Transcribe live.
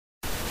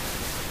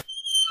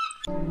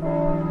I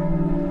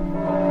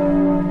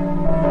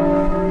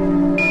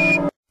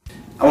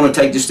want to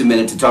take just a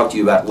minute to talk to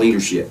you about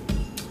leadership.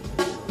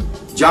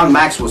 John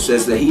Maxwell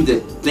says that he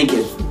that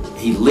thinketh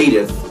he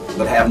leadeth,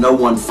 but have no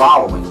one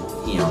following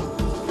him,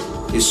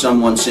 is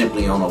someone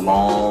simply on a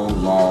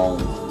long, long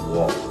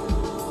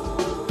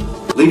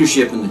walk.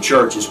 Leadership in the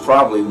church is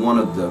probably one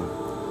of the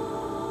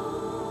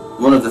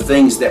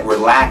things that we're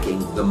lacking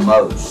the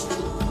most.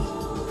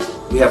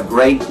 We have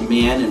great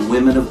men and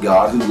women of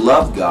God who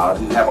love God,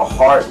 who have a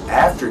heart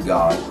after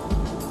God,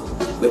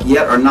 but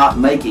yet are not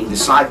making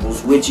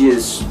disciples, which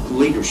is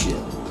leadership.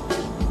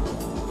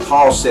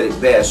 Paul said it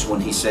best when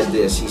he said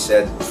this. He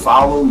said,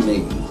 "Follow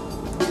me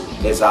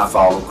as I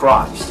follow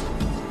Christ."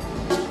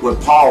 What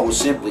Paul was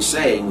simply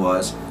saying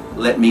was,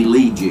 let me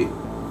lead you.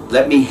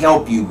 Let me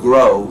help you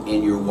grow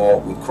in your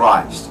walk with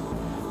Christ.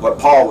 What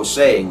Paul was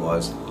saying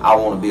was, I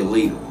want to be a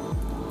leader.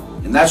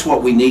 And that's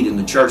what we need in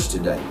the church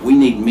today. We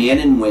need men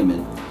and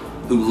women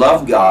who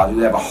love God, who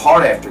have a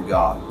heart after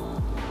God,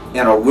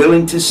 and are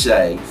willing to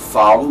say,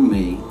 follow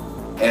me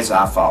as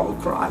I follow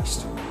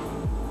Christ.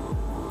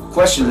 The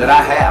question that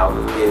I have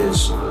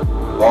is,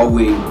 are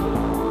we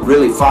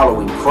really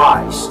following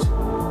Christ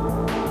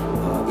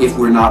if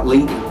we're not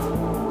leading?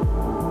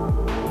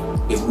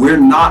 If we're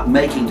not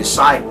making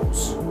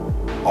disciples,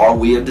 are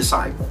we a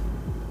disciple?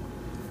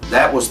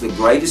 That was the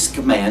greatest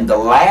command, the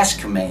last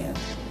command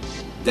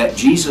that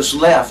Jesus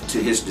left to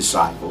his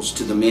disciples,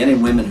 to the men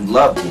and women who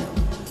loved him.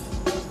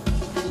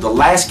 The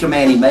last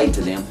command he made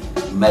to them,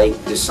 make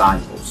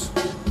disciples.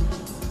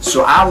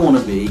 So I want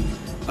to be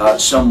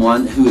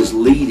someone who is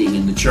leading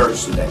in the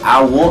church today.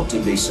 I want to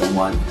be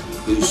someone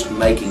who's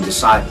making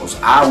disciples.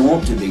 I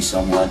want to be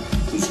someone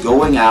who's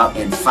going out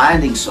and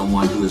finding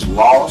someone who is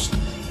lost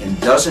and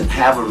doesn't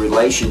have a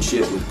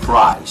relationship with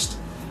Christ,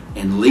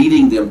 and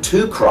leading them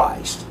to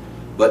Christ,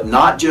 but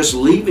not just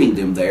leaving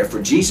them there.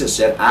 For Jesus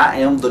said, I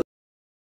am the